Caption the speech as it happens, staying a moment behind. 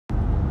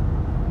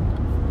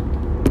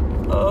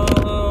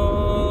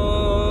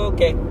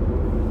Okay.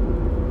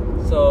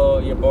 So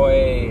your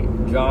boy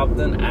dropped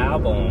an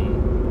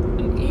album,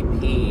 an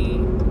EP,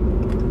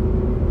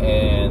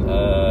 and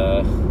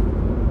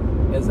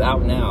it's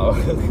out now.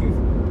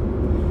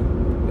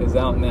 It's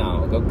out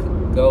now.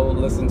 Go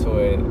listen to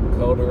it.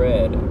 Code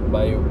Red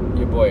by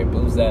your boy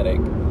Blues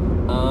Addict.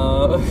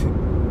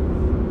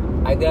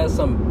 I got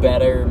some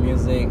better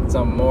music,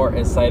 some more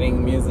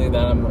exciting music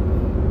that I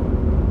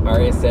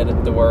already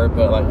said the word,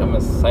 but like I'm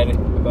excited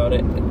about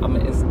it. I'm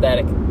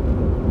ecstatic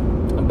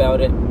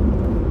about it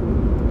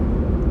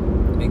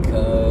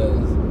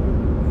because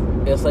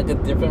it's like a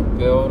different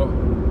feel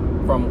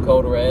from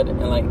Code Red,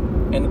 and like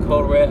in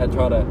Code Red I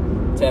try to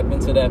tap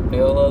into that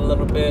feel a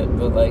little bit,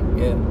 but like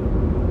it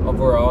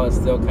overall it's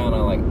still kind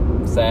of like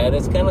sad.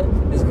 It's kind of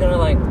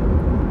like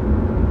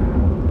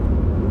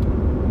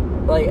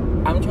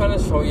I'm trying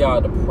to show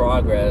y'all the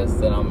progress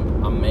that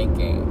I'm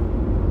making.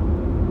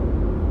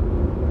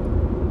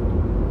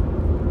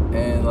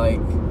 And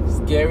like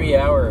Scary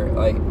Hour,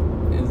 like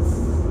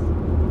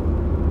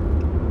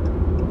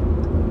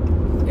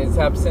it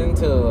taps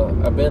into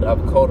a bit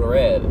of Code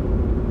Red,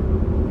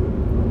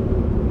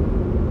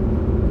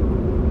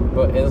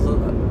 but it's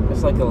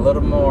like a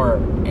little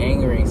more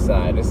angry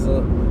side. It's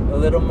a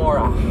little more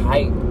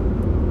hype,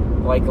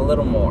 like a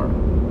little more.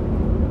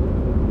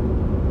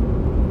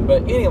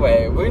 But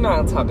anyway, we're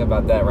not talking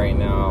about that right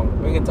now.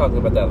 We can talk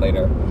about that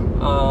later.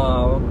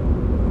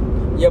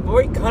 Your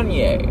boy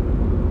Kanye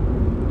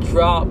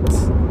dropped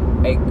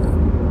a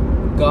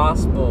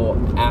gospel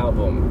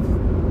album,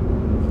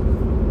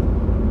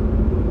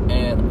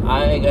 and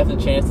I got the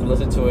chance to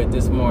listen to it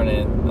this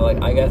morning.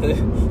 Like I got to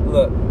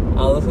look.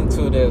 I listened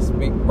to this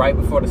right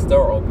before the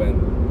store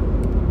opened,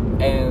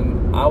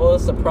 and I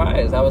was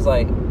surprised. I was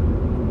like,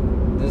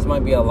 this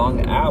might be a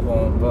long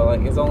album, but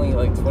like it's only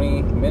like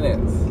 20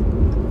 minutes.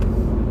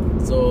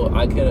 So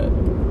I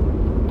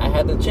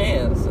had the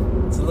chance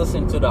to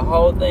listen to the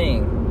whole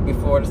thing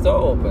before the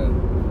store opened.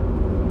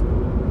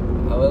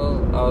 I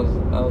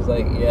was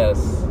like, yes.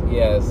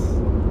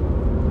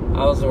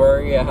 I was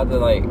worried I had to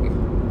like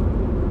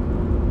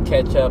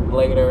catch up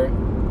later,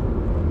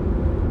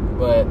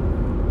 but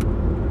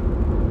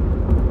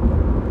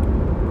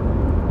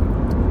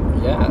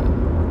yeah.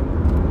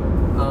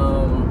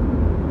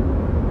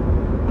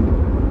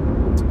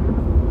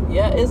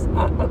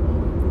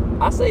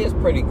 I say it's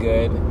pretty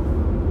good.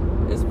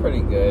 It's pretty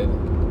good.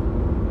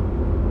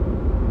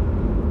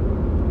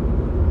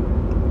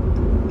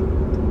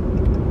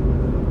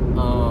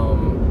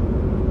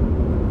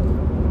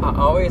 I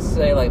always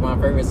say like my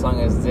favorite song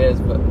is this,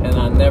 and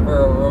I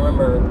never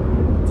remember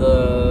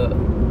the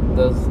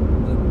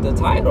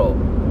title.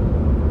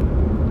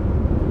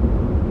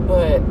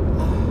 But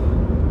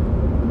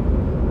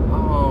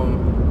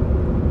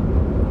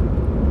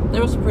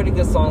there was a pretty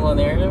good song on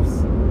there.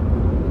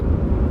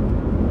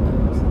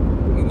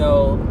 You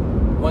know,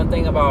 one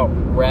thing about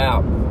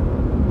rap,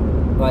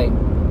 like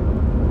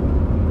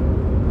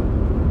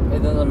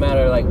it doesn't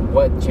matter like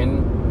what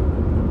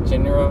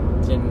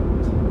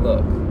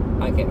look,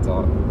 I can't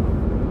talk.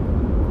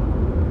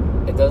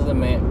 It doesn't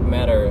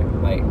matter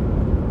like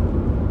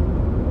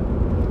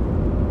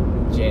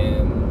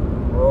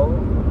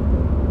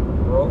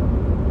roll.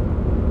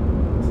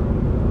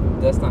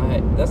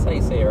 That's how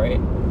you say it,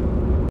 right?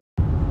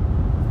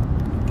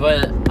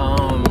 But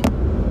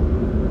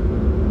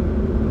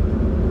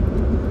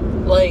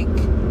like,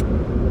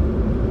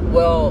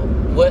 well,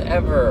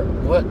 whatever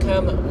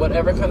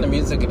kind of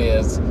music it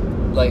is,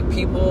 like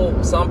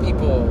some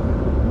people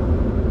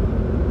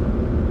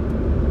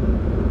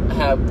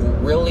have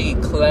really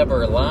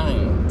clever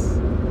lines.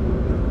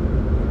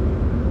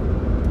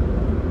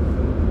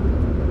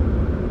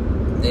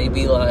 They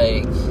be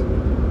like,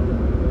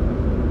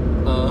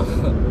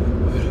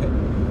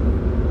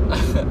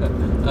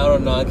 I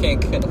don't know. I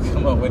can't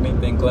come up with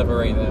anything clever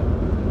right now.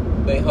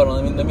 Wait, hold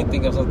on. Let me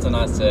think of something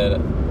I said.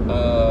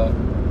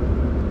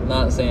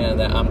 Not saying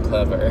that I'm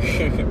clever,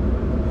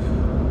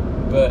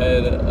 but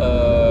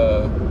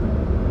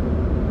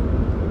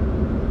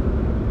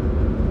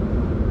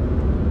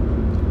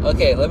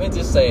okay. Let me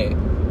just say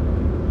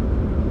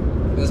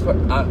this.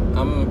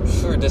 I'm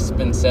sure this has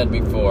been said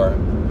before,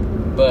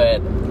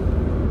 but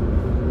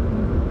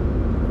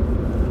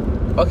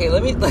okay.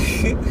 Let me.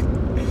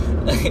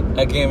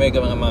 I can't make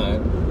up my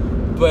mind,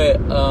 but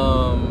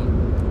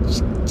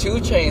 2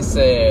 Chainz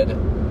said,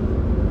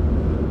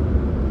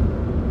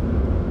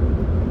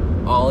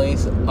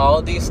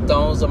 all these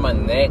stones on my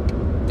neck,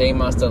 they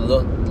must have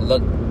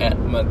looked at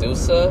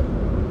Medusa.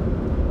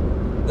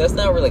 That's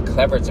not really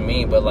clever to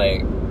me, but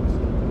like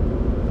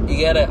you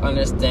gotta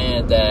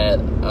understand that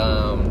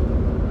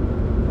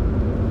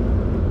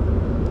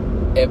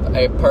if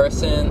a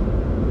person,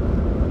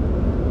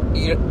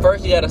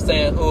 first you gotta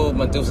understand who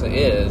Medusa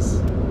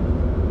is.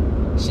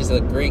 She's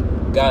a Greek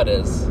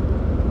goddess,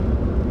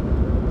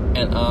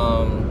 and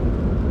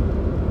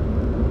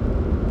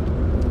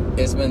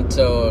it's been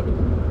told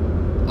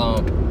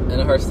in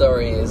her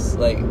story is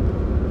like,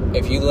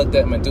 if you looked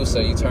at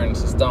Medusa, you turn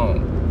into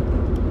stone.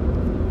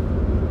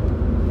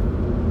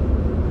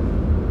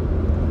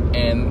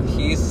 and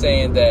he's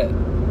saying that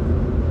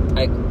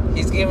like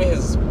he's giving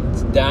his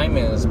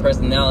diamonds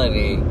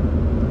personality,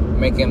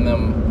 making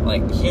them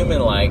like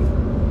human-like,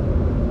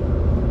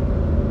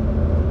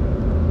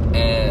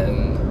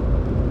 and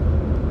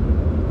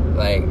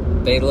like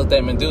they looked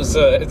at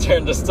Medusa and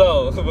turned to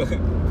stone.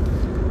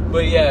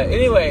 But yeah,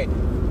 anyway,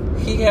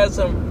 he has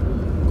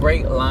some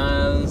great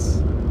lines.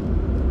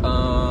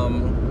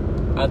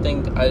 I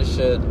think I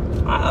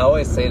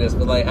always say this,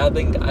 but like I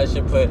think I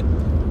should put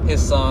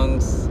his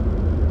songs,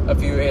 a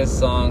few of his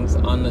songs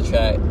on the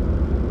track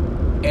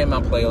in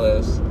my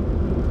playlist.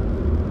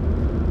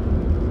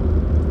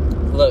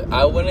 Look,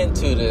 I went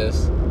into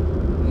this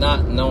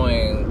not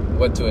knowing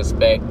what to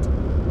expect.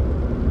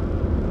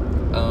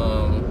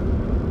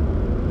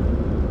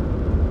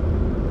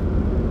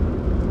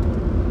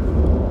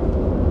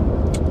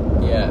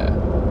 Yeah.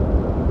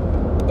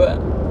 But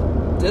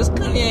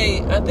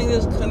I think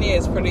this Kanye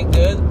is pretty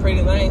good,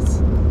 pretty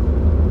nice.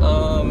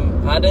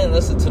 I didn't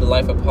listen to The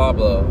Life of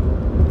Pablo.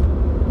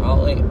 I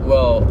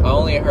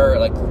only heard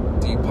like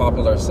the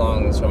popular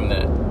songs from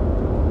that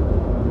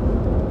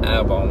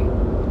album.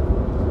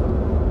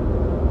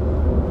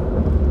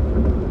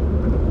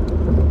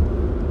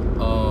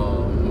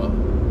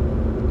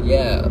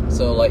 Yeah,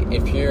 so like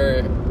if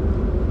you're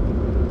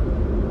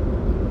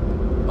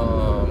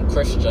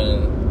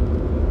Christian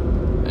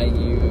and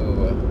you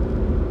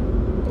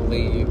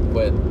believe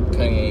what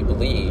Kanye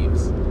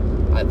believes,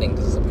 I think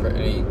this is a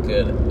pretty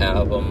good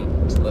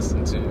album to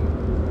listen to.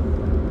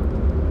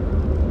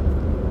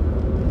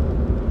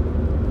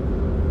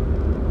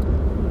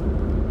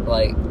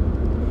 Like,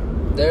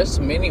 there's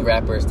many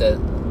rappers that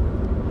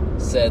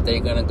said they're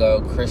gonna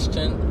go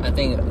Christian. I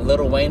think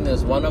Lil Wayne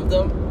is one of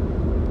them,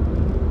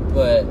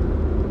 but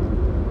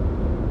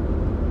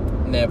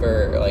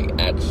never like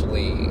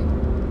actually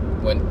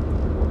went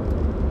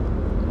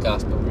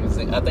gospel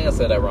music. I think I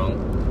said that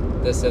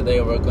wrong. They said they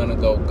were gonna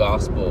go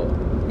gospel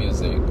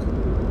music,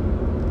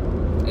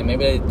 and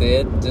maybe they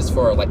did just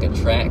for like a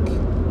track.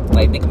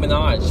 Like Nicki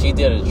Minaj, she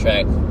did a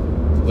track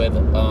with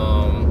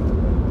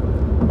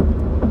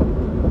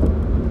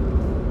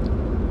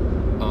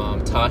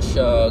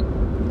Tasha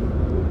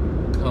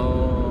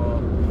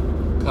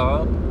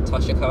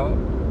Cobb.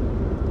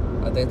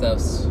 I think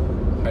that's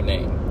her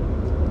name,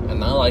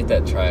 and I like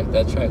that track.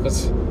 That track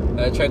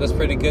was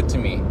pretty good to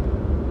me.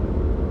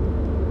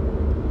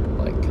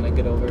 Like, can I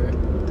get over it?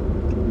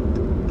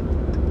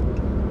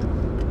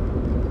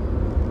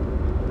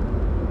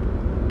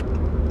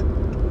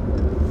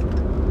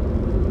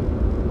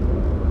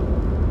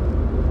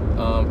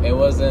 It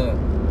wasn't.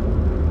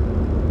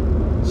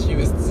 She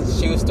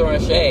was throwing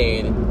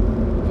shade,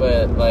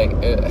 but like,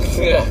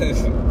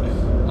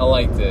 I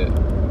liked it.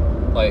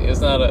 Like,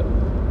 it's not a.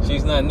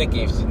 She's not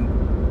Nicki if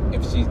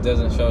she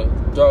doesn't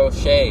throw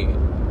shade.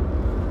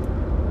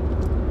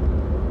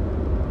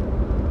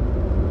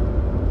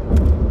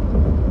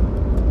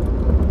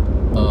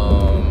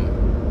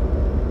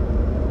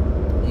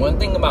 One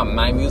thing about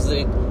my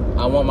music,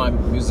 I want my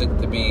music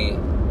to be.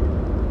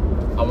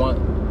 I want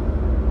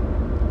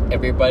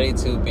everybody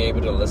to be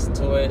able to listen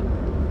to it,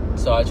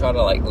 so I try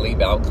to like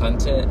leave out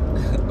content.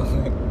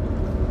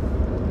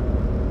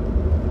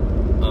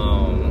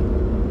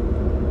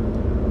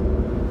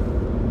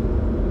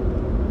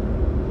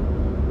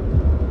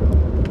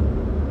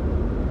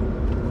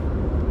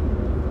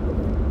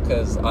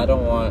 Because I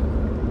don't want,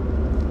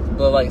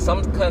 but like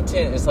some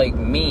content is like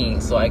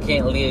me, so I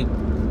can't leave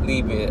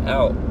it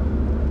out,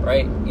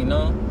 right? You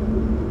know.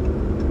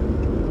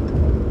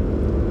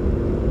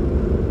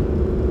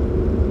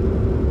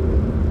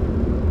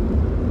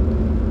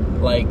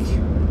 Like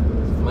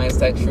my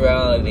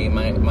sexuality,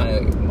 my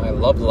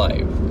love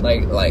life,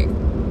 like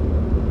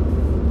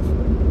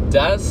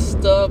that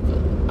stuff.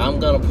 I'm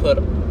gonna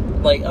put,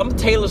 like, I'm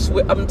Taylor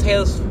Swift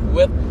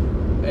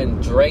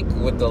and Drake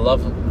with the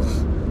love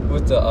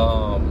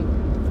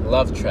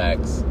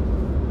tracks.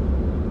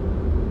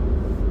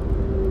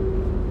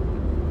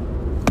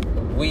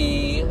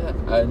 We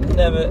are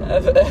never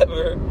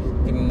ever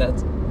getting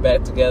that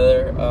back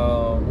together.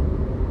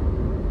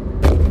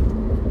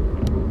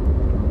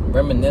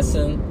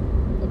 Reminiscing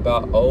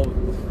about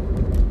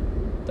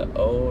the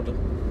old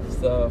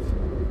stuff.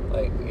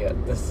 Like, yeah,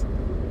 this,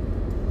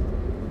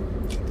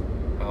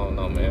 I don't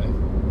know, man.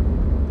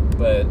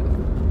 But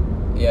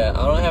yeah,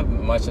 I don't have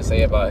much to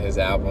say about his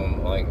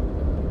album. Like,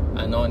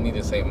 I know I need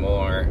to say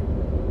more.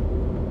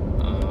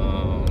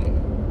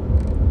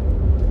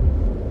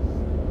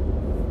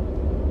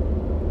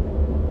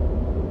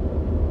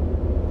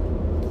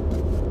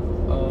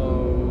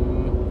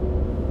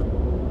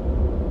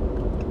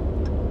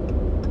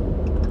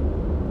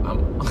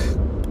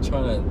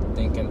 Trying to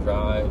think and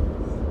drive,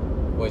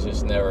 which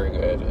is never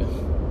good.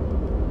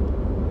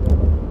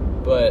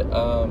 But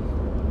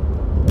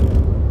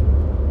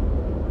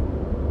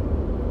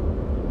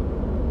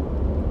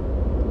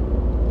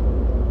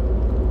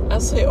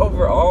I'd say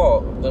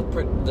overall the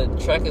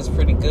track is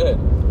pretty good.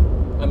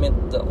 I mean,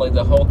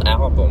 the whole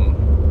album.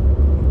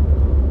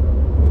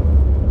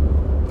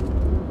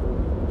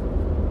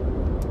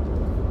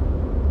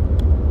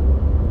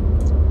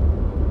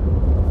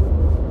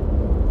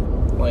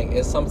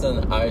 it's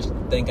something I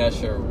think I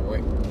should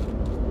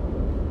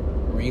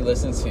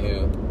re-listen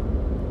to,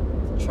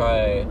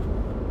 try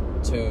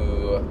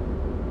to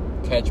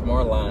catch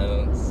more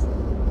lines.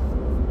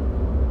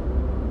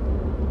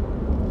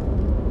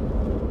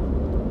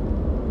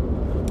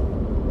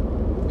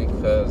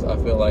 Because I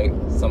feel like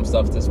some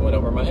stuff just went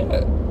over my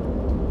head.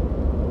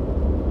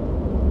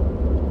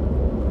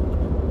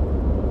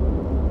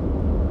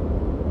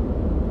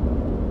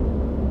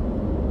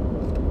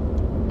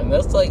 And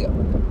that's like,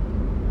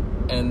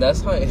 and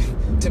that's how,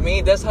 to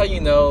me, that's how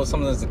you know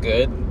something's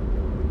good.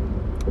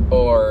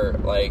 Or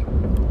like,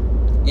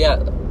 yeah,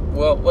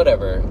 well,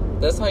 whatever.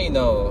 That's how you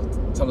know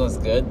something's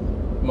good.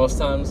 Most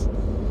times,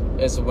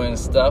 is when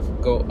stuff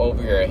go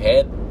over your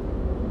head,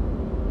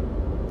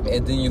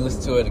 and then you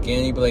listen to it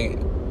again. You be like,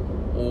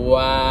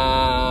 wow,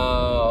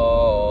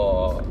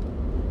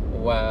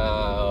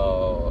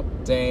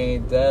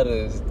 dang, that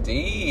is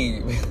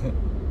deep.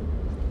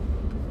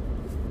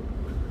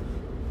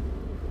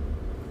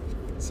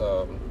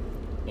 So,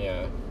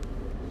 yeah.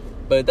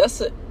 But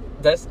that's it.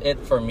 That's it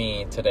for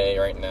me today,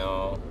 right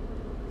now.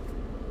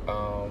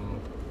 I'll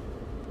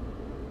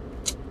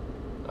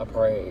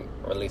probably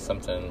release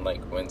something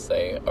like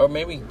Wednesday, or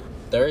maybe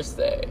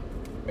Thursday.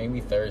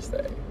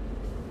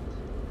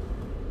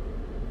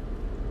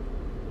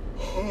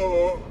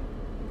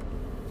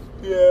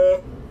 Yeah.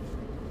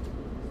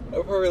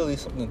 I'll probably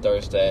release something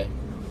Thursday.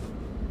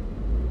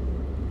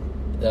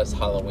 That's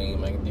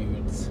Halloween, my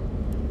dudes.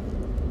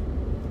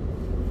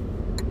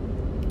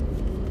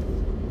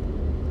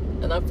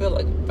 And I feel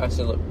like I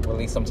should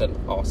release something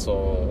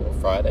also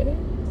Friday.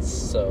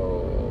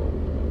 So,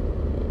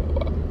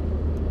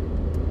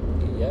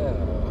 yeah.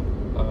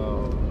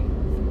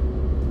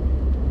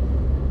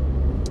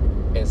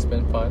 It's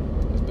been fun.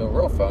 It's been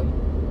real fun.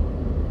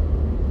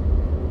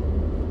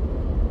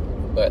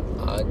 But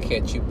I'll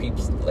catch you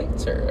peeps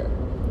later.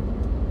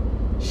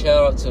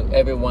 Shout out to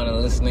everyone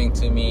listening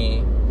to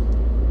me.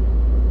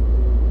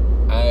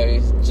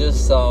 I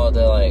just saw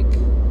that, like,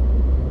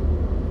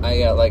 I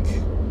got, like,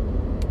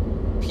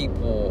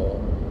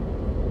 people,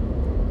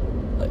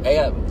 like, I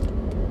got,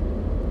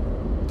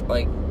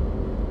 like,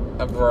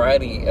 a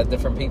variety of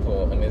different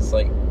people, and it's,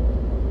 like,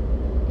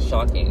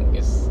 shocking.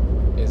 It's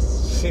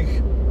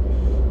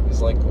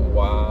it's like,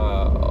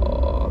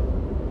 wow,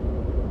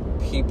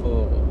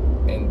 people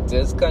in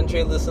this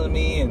country listen to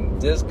me, in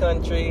this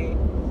country,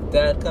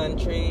 that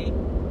country.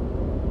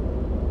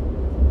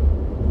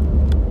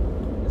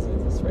 Is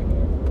it this right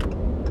here?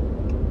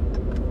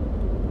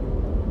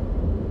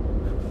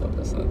 No,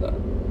 that's not that.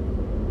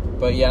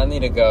 But yeah, I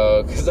need to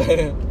go, because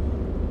I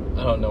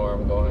don't know where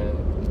I'm going.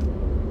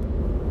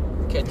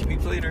 Catch you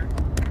people later.